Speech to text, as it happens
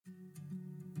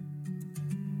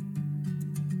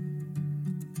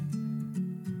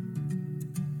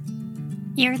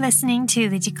You're listening to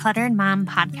the Decluttered Mom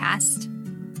Podcast,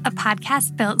 a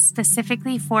podcast built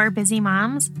specifically for busy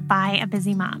moms by a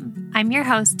busy mom. I'm your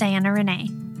host, Rene.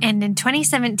 And in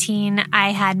 2017, I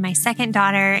had my second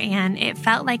daughter, and it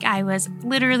felt like I was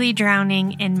literally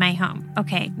drowning in my home.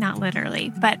 Okay, not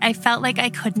literally, but I felt like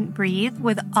I couldn't breathe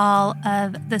with all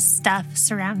of the stuff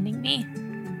surrounding me.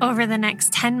 Over the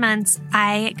next 10 months,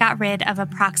 I got rid of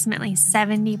approximately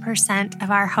 70%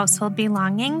 of our household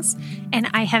belongings, and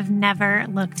I have never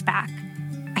looked back.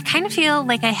 I kind of feel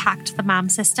like I hacked the mom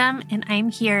system, and I'm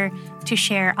here to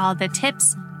share all the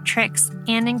tips, tricks,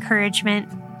 and encouragement.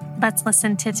 Let's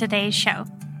listen to today's show.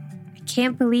 I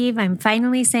can't believe I'm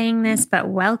finally saying this, but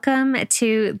welcome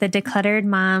to the Decluttered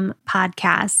Mom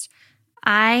Podcast.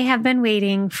 I have been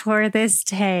waiting for this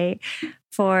day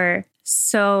for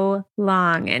so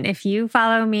long. And if you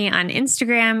follow me on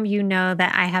Instagram, you know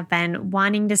that I have been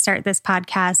wanting to start this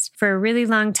podcast for a really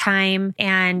long time,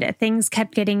 and things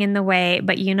kept getting in the way.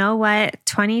 But you know what?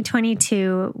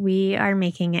 2022, we are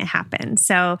making it happen.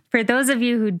 So for those of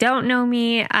you who don't know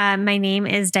me, my name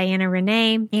is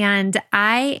Rene, and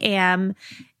I am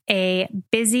a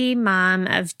busy mom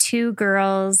of two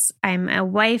girls. I'm a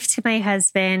wife to my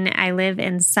husband. I live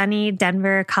in sunny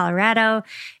Denver, Colorado,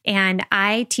 and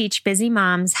I teach busy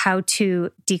moms how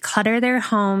to declutter their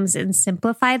homes and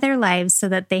simplify their lives so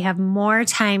that they have more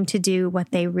time to do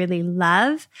what they really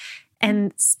love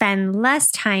and spend less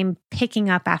time picking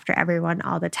up after everyone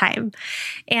all the time.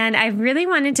 And I really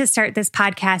wanted to start this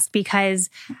podcast because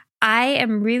I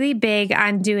am really big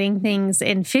on doing things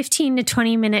in 15 to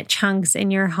 20 minute chunks in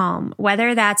your home,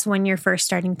 whether that's when you're first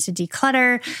starting to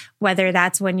declutter, whether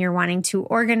that's when you're wanting to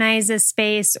organize a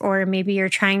space, or maybe you're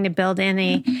trying to build in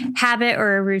a habit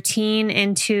or a routine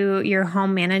into your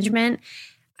home management.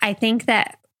 I think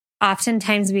that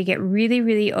oftentimes we get really,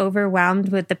 really overwhelmed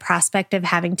with the prospect of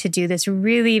having to do this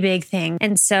really big thing.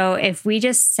 And so if we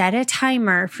just set a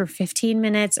timer for 15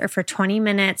 minutes or for 20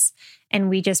 minutes, and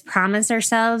we just promise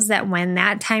ourselves that when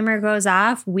that timer goes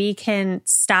off, we can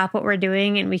stop what we're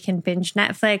doing and we can binge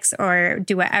Netflix or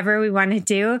do whatever we want to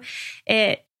do,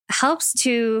 it helps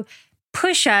to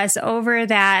push us over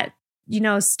that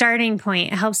starting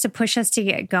point. It helps to push us to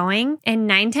get going. And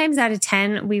 9 times out of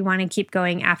 10, we want to keep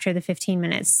going after the 15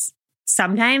 minutes.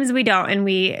 Sometimes we don't, and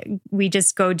we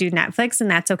just go do Netflix,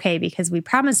 and that's okay because we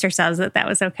promised ourselves that that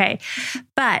was okay.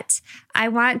 But I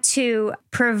want to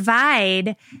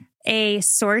provide a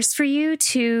source for you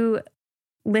to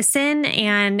listen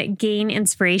and gain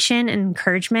inspiration and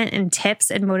encouragement and tips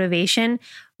and motivation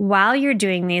while you're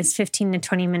doing these 15 to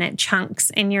 20 minute chunks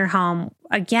in your home.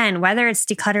 Again, whether it's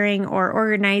decluttering or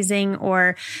organizing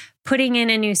or putting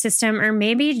in a new system, or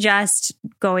maybe just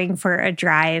going for a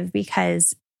drive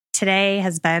because today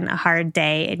has been a hard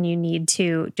day and you need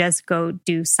to just go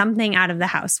do something out of the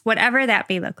house, whatever that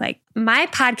may look like. My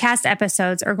podcast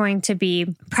episodes are going to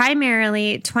be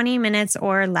primarily 20 minutes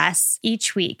or less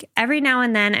each week. Every now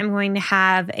and then I'm going to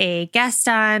have a guest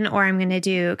on, or I'm going to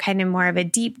do kind of more of a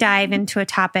deep dive into a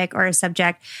topic or a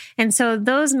subject. And so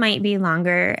those might be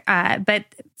longer, but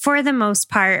for the most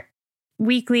part,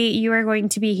 weekly, you are going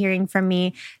to be hearing from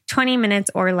me 20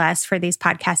 minutes or less for these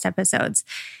podcast episodes.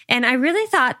 And I really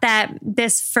thought that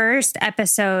this first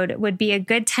episode would be a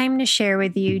good time to share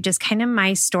with you just kind of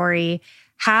my story,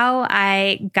 how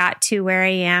I got to where I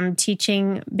am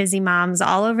teaching busy moms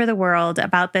all over the world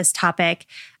about this topic,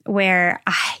 where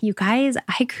you guys,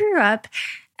 I grew up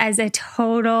as a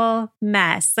total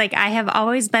mess. Like, I have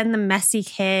always been the messy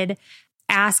kid.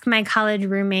 Ask my college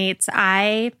roommates.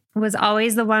 I was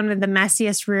always the one with the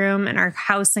messiest room in our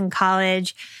house in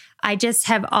college. I just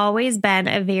have always been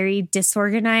a very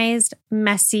disorganized,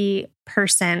 messy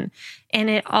person. And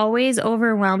it always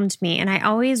overwhelmed me. And I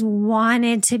always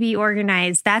wanted to be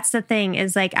organized. That's the thing,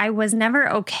 is like, I was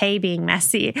never okay being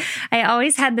messy. I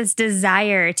always had this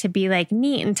desire to be like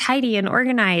neat and tidy and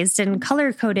organized and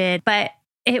color coded, but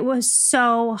it was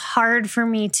so hard for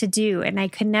me to do. And I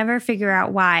could never figure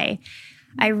out why.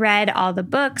 I read all the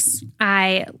books.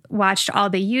 I watched all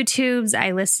the YouTubes.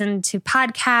 I listened to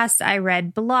podcasts. I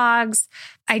read blogs.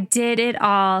 I did it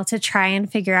all to try and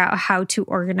figure out how to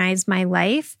organize my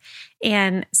life.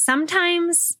 And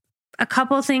sometimes a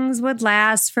couple things would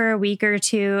last for a week or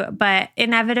two, but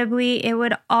inevitably it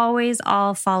would always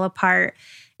all fall apart.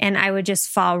 And I would just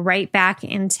fall right back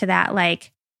into that,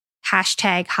 like,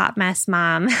 hashtag hot mess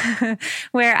mom,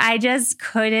 where I just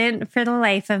couldn't for the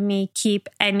life of me keep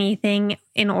anything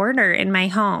in order in my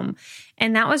home.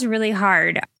 And that was really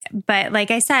hard. But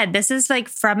like I said, this is like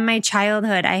from my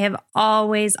childhood. I have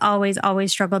always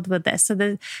struggled with this.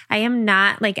 So I am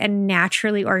not like a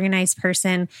naturally organized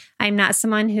person. I'm not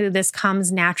someone who this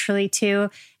comes naturally to.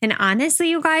 And honestly,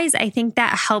 you guys, I think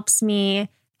that helps me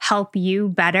help you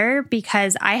better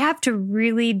because I have to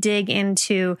really dig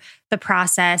into the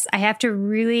process. I have to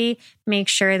really make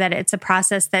sure that it's a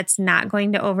process that's not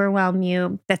going to overwhelm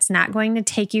you, that's not going to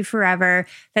take you forever,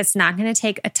 that's not going to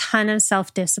take a ton of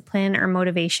self-discipline or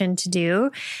motivation to do.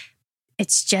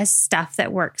 It's just stuff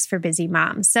that works for busy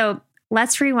moms. So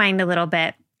let's rewind a little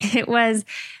bit. It was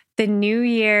the new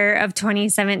year of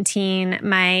 2017,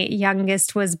 my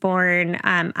youngest was born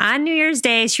on New Year's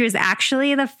Day. She was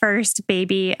actually the first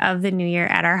baby of the new year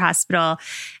at our hospital.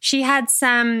 She had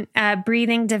some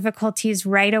breathing difficulties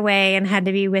right away and had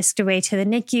to be whisked away to the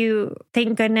NICU.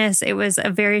 Thank goodness it was a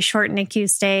very short NICU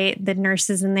stay. The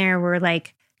nurses in there were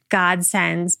like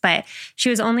godsends, but she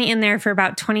was only in there for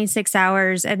about 26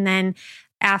 hours. And then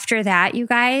after that, you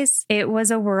guys, it was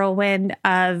a whirlwind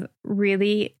of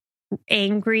really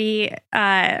angry,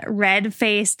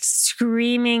 red-faced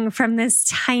screaming from this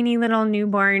tiny little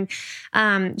newborn.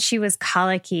 She was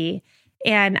colicky.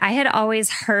 And I had always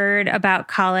heard about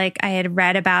colic. I had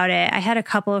read about it. I had a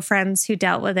couple of friends who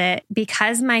dealt with it.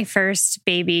 Because my first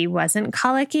baby wasn't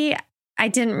colicky, I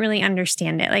didn't really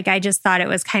understand it. Like, I just thought it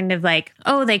was kind of like,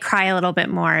 oh, they cry a little bit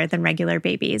more than regular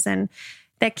babies. And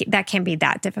that can't be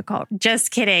that difficult.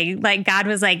 Just kidding. Like, God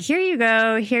was like, here you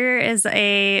go. Here is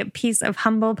a piece of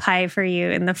humble pie for you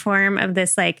in the form of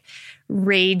this like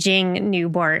raging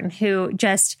newborn who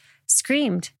just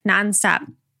screamed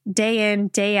nonstop, day in,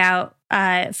 day out.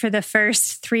 For the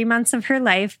first 3 months of her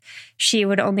life, she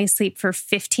would only sleep for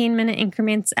 15-minute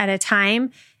increments at a time.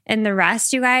 And the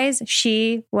rest, you guys,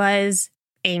 she was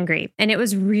angry. And it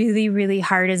was really, really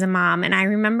hard as a mom. And I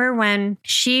remember when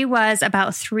she was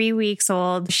about 3 weeks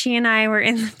old, she and I were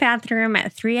in the bathroom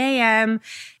at 3 a.m.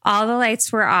 All the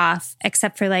lights were off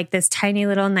except for like this tiny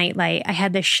little night light. I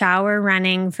had the shower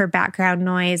running for background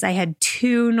noise. I had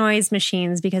 2 noise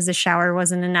machines because the shower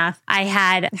wasn't enough. I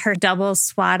had her double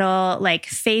swaddle, like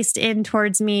faced in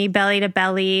towards me, belly to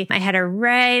belly. I had her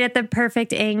right at the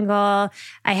perfect angle.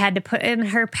 I had to put in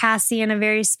her passy in a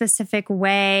very specific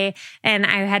way. And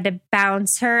I had to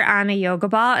bounce her on a yoga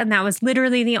ball. And that was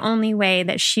literally the only way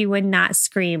that she would not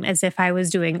scream, as if I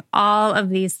was doing all of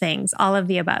these things, all of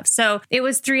the above. So it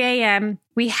was 3 a.m.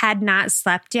 We had not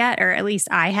slept yet, or at least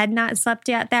I had not slept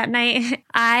yet that night.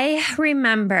 I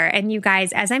remember, and you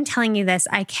guys, as I'm telling you this,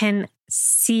 I can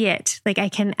see it. Like, I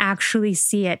can actually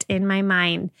see it in my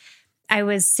mind. I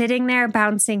was sitting there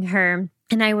bouncing her,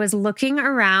 and I was looking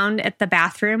around at the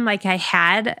bathroom like I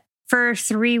had for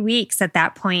 3 weeks at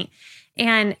that point.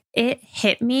 And it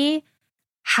hit me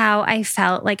how I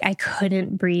felt like I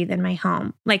couldn't breathe in my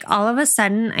home. Like, all of a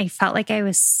sudden, I felt like I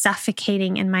was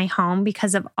suffocating in my home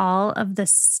because of all of the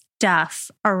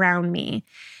stuff around me.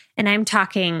 And I'm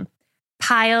talking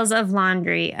piles of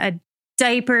laundry, a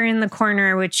diaper in the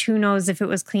corner, which who knows if it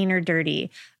was clean or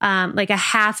dirty, like a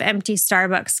half empty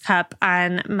Starbucks cup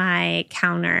on my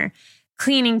counter,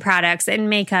 cleaning products and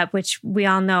makeup, which we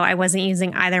all know I wasn't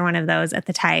using either one of those at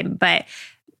the time. But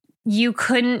you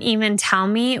couldn't even tell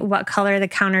me what color the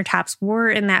countertops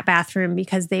were in that bathroom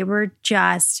because they were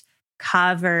just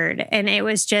covered and it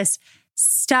was just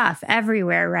stuff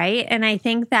everywhere, right? And I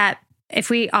think that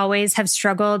if we always have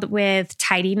struggled with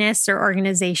tidiness or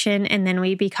organization and then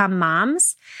we become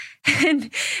moms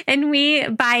and we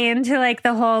buy into like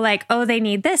the whole like, oh, they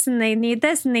need this and they need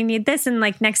this and they need this. And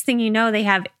like next thing you know, they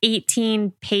have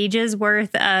 18 pages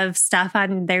worth of stuff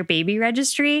on their baby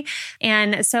registry.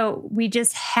 And so we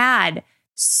just had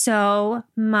so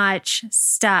much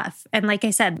stuff. And like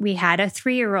I said, we had a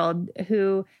 3-year-old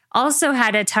who also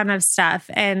had a ton of stuff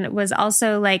and was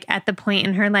also like at the point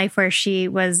in her life where she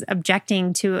was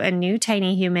objecting to a new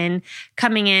tiny human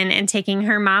coming in and taking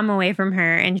her mom away from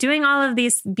her and doing all of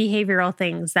these behavioral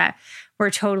things that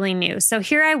were totally new. So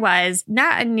here I was,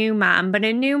 not a new mom, but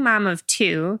a new mom of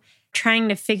 2, trying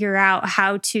to figure out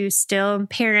how to still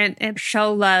parent and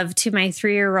show love to my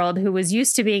 3-year-old who was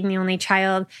used to being the only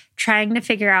child, trying to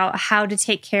figure out how to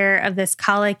take care of this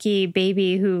colicky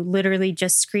baby who literally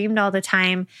just screamed all the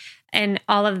time, and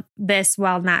all of this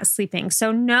while not sleeping.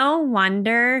 So no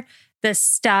wonder the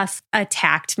stuff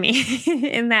attacked me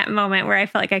in that moment where I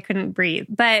felt like I couldn't breathe.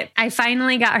 But I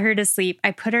finally got her to sleep.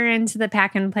 I put her into the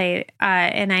pack and play,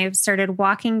 and I started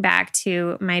walking back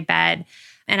to my bed.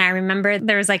 And I remember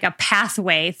there was like a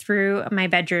pathway through my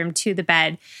bedroom to the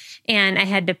bed. And I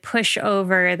had to push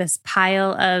over this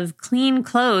pile of clean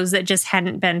clothes that just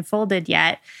hadn't been folded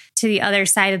yet to the other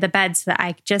side of the bed so that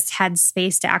I just had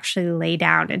space to actually lay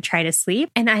down and try to sleep.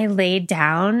 And I laid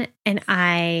down and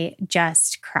I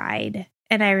just cried.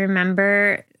 And I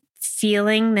remember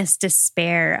feeling this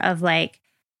despair of like,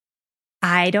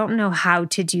 I don't know how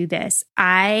to do this.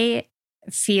 I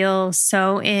feel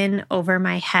so in over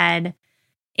my head.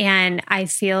 And I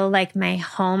feel like my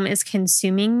home is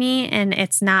consuming me and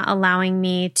it's not allowing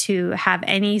me to have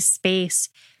any space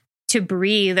to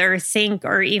breathe or think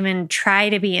or even try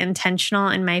to be intentional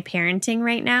in my parenting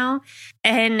right now.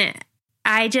 And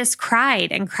I just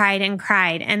cried and cried and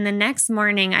cried. And the next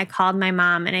morning I called my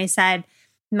mom and I said,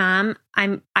 Mom,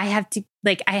 I have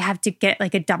to get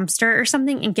like a dumpster or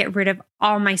something and get rid of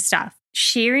all my stuff.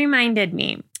 She reminded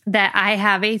me that I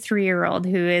have a 3-year-old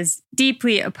who is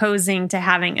deeply opposing to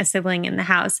having a sibling in the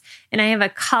house. And I have a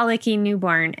colicky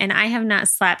newborn and I have not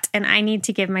slept and I need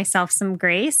to give myself some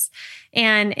grace.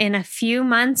 And in a few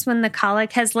months when the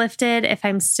colic has lifted, if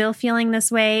I'm still feeling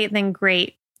this way, then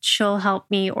great. She'll help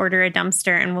me order a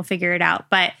dumpster and we'll figure it out.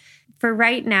 But for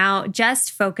right now,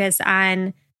 just focus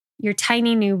on your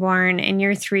tiny newborn and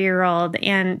your 3-year-old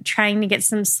and trying to get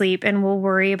some sleep, and we'll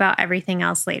worry about everything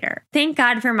else later. Thank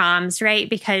God for moms, right?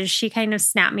 Because she kind of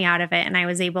snapped me out of it and I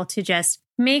was able to just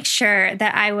make sure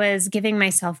that I was giving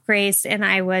myself grace and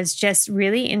I was just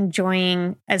really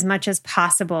enjoying as much as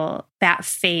possible that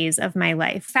phase of my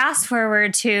life. Fast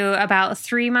forward to about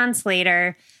 3 months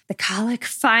later, the colic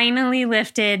finally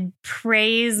lifted.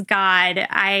 Praise God.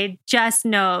 I just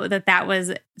know that that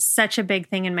was such a big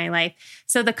thing in my life.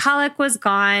 So the colic was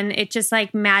gone. It just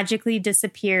like magically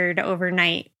disappeared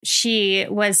overnight. She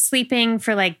was sleeping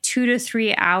for like 2 to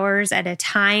 3 hours at a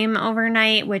time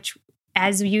overnight, which,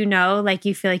 as you know, like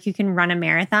you feel like you can run a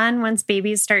marathon once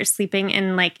babies start sleeping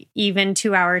in like even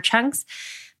 2-hour chunks.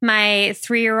 My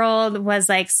 3-year-old was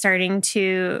like starting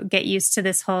to get used to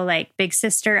this whole like big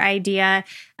sister idea.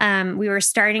 We were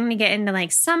starting to get into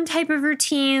like some type of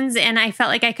routines, and I felt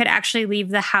like I could actually leave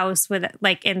the house with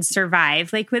like and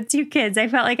survive. Like with 2 kids, I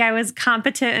felt like I was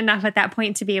competent enough at that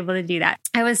point to be able to do that.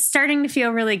 I was starting to feel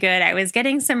really good. I was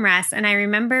getting some rest, and I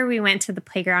remember we went to the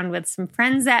playground with some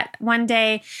friends that one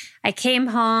day. I came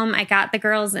home, I got the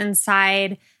girls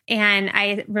inside. And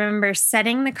I remember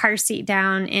setting the car seat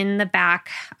down in the back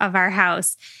of our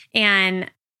house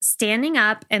and standing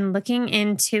up and looking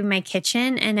into my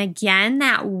kitchen. And again,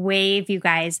 that wave, you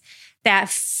guys, that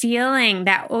feeling,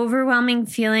 that overwhelming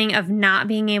feeling of not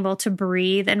being able to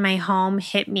breathe in my home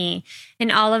hit me.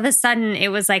 And all of a sudden, it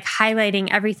was like highlighting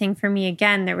everything for me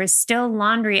again. There was still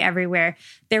laundry everywhere.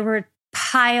 There were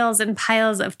piles and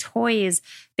piles of toys.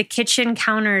 The kitchen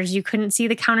counters, you couldn't see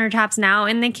the countertops now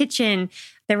in the kitchen.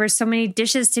 There were so many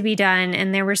dishes to be done,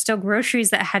 and there were still groceries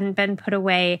that hadn't been put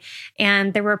away.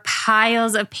 And there were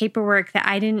piles of paperwork that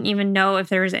I didn't even know if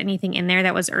there was anything in there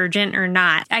that was urgent or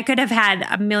not. I could have had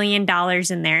 $1 million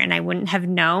in there and I wouldn't have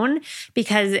known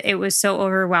because it was so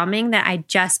overwhelming that I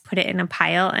just put it in a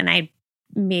pile and I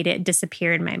made it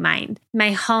disappear in my mind.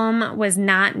 My home was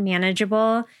not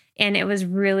manageable, and it was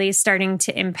really starting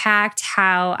to impact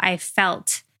how I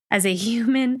felt as a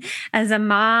human, as a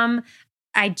mom.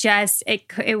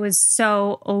 It was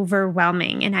so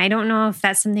overwhelming. And I don't know if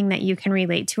that's something that you can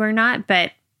relate to or not,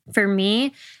 but for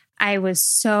me, I was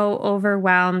so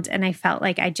overwhelmed and I felt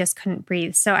like I just couldn't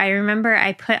breathe. So I remember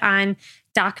I put on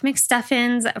Doc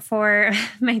McStuffins for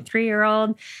my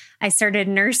 3-year-old. I started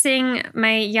nursing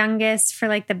my youngest for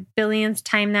like the billionth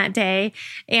time that day.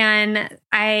 And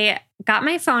I got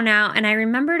my phone out and I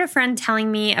remembered a friend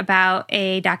telling me about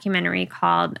a documentary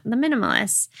called The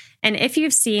Minimalists. And if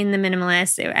you've seen The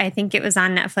Minimalists, I think it was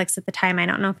on Netflix at the time. I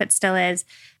don't know if it still is.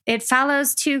 It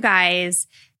follows 2 guys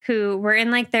who were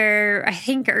in like their, I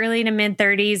think, early to mid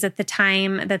 30s at the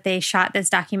time that they shot this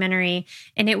documentary.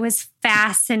 And it was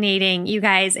fascinating, you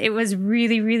guys. It was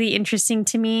really, really interesting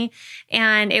to me.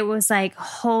 And it was like,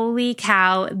 holy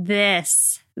cow,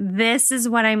 this is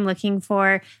what I'm looking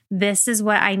for. This is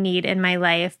what I need in my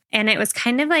life. And it was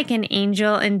kind of like an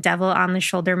angel and devil on the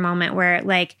shoulder moment where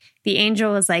like the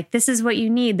angel was like, this is what you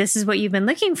need. This is what you've been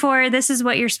looking for. This is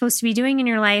what you're supposed to be doing in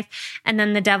your life. And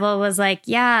then the devil was like,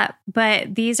 yeah,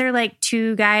 but these are like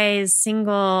 2 guys,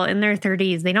 single in their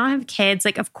 30s. They don't have kids.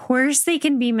 Like, of course they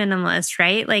can be minimalist,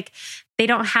 right? Like they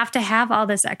don't have to have all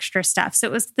this extra stuff. So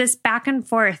it was this back and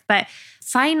forth. But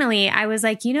finally I was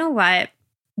like, you know what?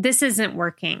 This isn't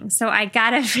working. So I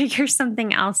got to figure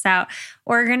something else out.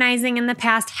 Organizing in the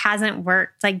past hasn't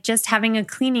worked. Like just having a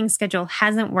cleaning schedule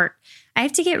hasn't worked. I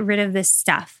have to get rid of this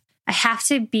stuff. I have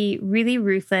to be really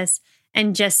ruthless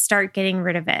and just start getting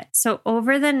rid of it. So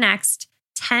over the next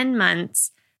 10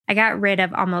 months, I got rid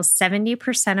of almost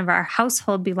 70% of our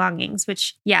household belongings,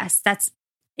 which, yes, that's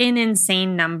an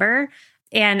insane number.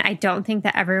 And I don't think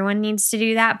that everyone needs to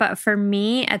do that. But for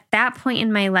me, at that point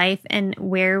in my life and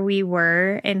where we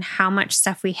were and how much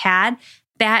stuff we had,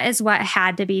 that is what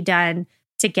had to be done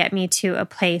to get me to a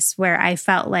place where I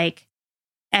felt like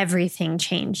everything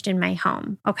changed in my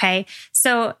home. Okay.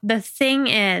 So the thing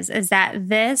is that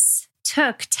this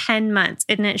took 10 months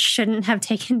and it shouldn't have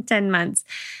taken 10 months.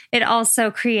 It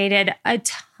also created a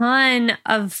ton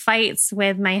of fights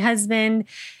with my husband.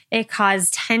 It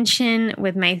caused tension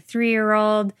with my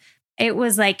 3-year-old. It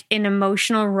was like an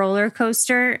emotional roller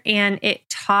coaster, and it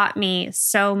taught me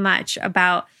so much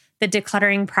about the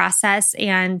decluttering process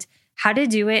and how to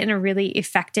do it in a really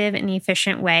effective and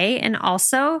efficient way. And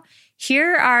also,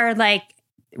 here are like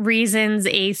reasons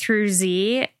A through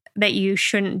Z that you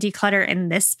shouldn't declutter in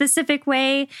this specific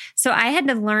way. So I had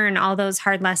to learn all those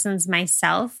hard lessons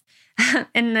myself.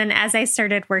 And then as I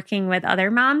started working with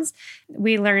other moms,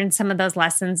 we learned some of those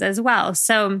lessons as well.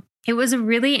 So it was a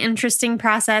really interesting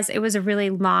process. It was a really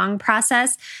long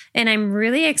process. And I'm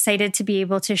really excited to be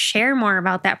able to share more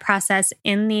about that process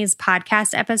in these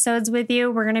podcast episodes with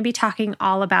you. We're going to be talking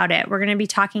all about it. We're going to be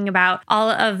talking about all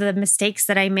of the mistakes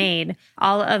that I made,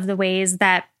 all of the ways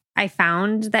that I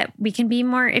found that we can be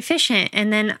more efficient.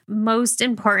 And then most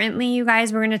importantly, you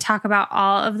guys, we're going to talk about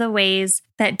all of the ways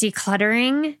that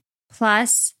decluttering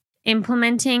plus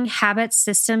implementing habits,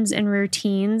 systems, and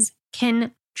routines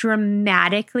can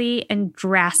dramatically and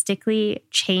drastically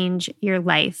change your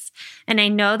life. And I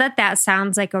know that that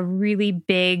sounds like a really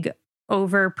big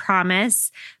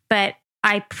overpromise, but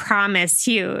I promise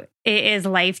you it is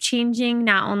life-changing,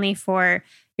 not only for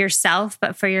yourself,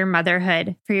 but for your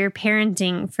motherhood, for your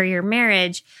parenting, for your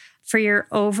marriage, for your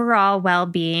overall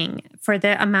well-being, for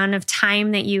the amount of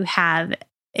time that you have.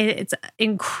 It's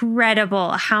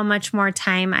incredible how much more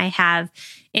time I have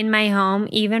in my home,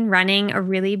 even running a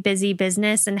really busy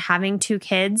business and having 2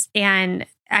 kids. And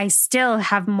I still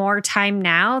have more time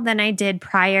now than I did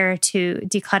prior to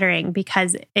decluttering,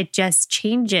 because it just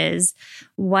changes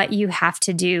what you have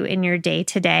to do in your day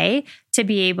to day to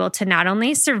be able to not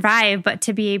only survive, but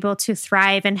to be able to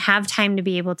thrive and have time to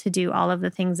be able to do all of the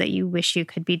things that you wish you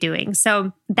could be doing.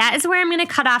 So that is where I'm going to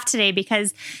cut off today,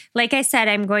 because like I said,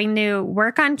 I'm going to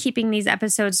work on keeping these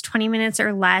episodes 20 minutes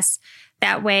or less.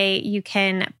 That way you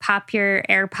can pop your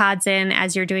AirPods in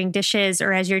as you're doing dishes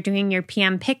or as you're doing your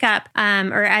PM pickup,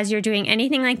 or as you're doing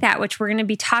anything like that, which we're going to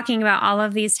be talking about all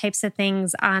of these types of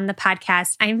things on the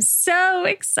podcast. I'm so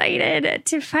excited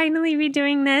to finally be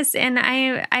doing this. And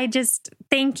I just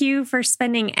thank you for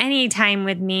spending any time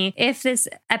with me. If this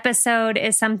episode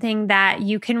is something that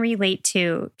you can relate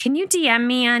to, can you DM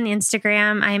me on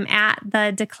Instagram? I'm at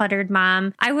the Decluttered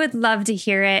Mom. I would love to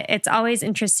hear it. It's always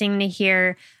interesting to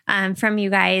hear from you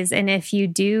guys. And if you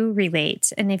do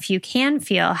relate, and if you can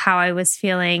feel how I was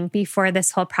feeling before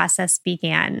this whole process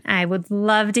began, I would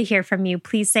love to hear from you.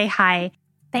 Please say hi.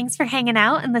 Thanks for hanging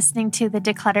out and listening to the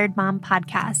Decluttered Mom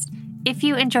podcast. If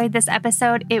you enjoyed this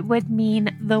episode, it would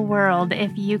mean the world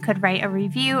if you could write a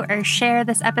review or share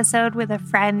this episode with a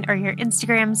friend or your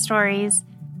Instagram stories.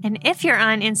 And if you're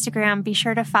on Instagram, be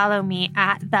sure to follow me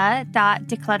at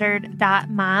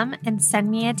the.decluttered.mom and send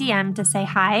me a DM to say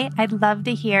hi. I'd love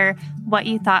to hear what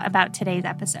you thought about today's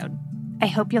episode. I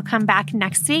hope you'll come back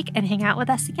next week and hang out with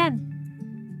us again.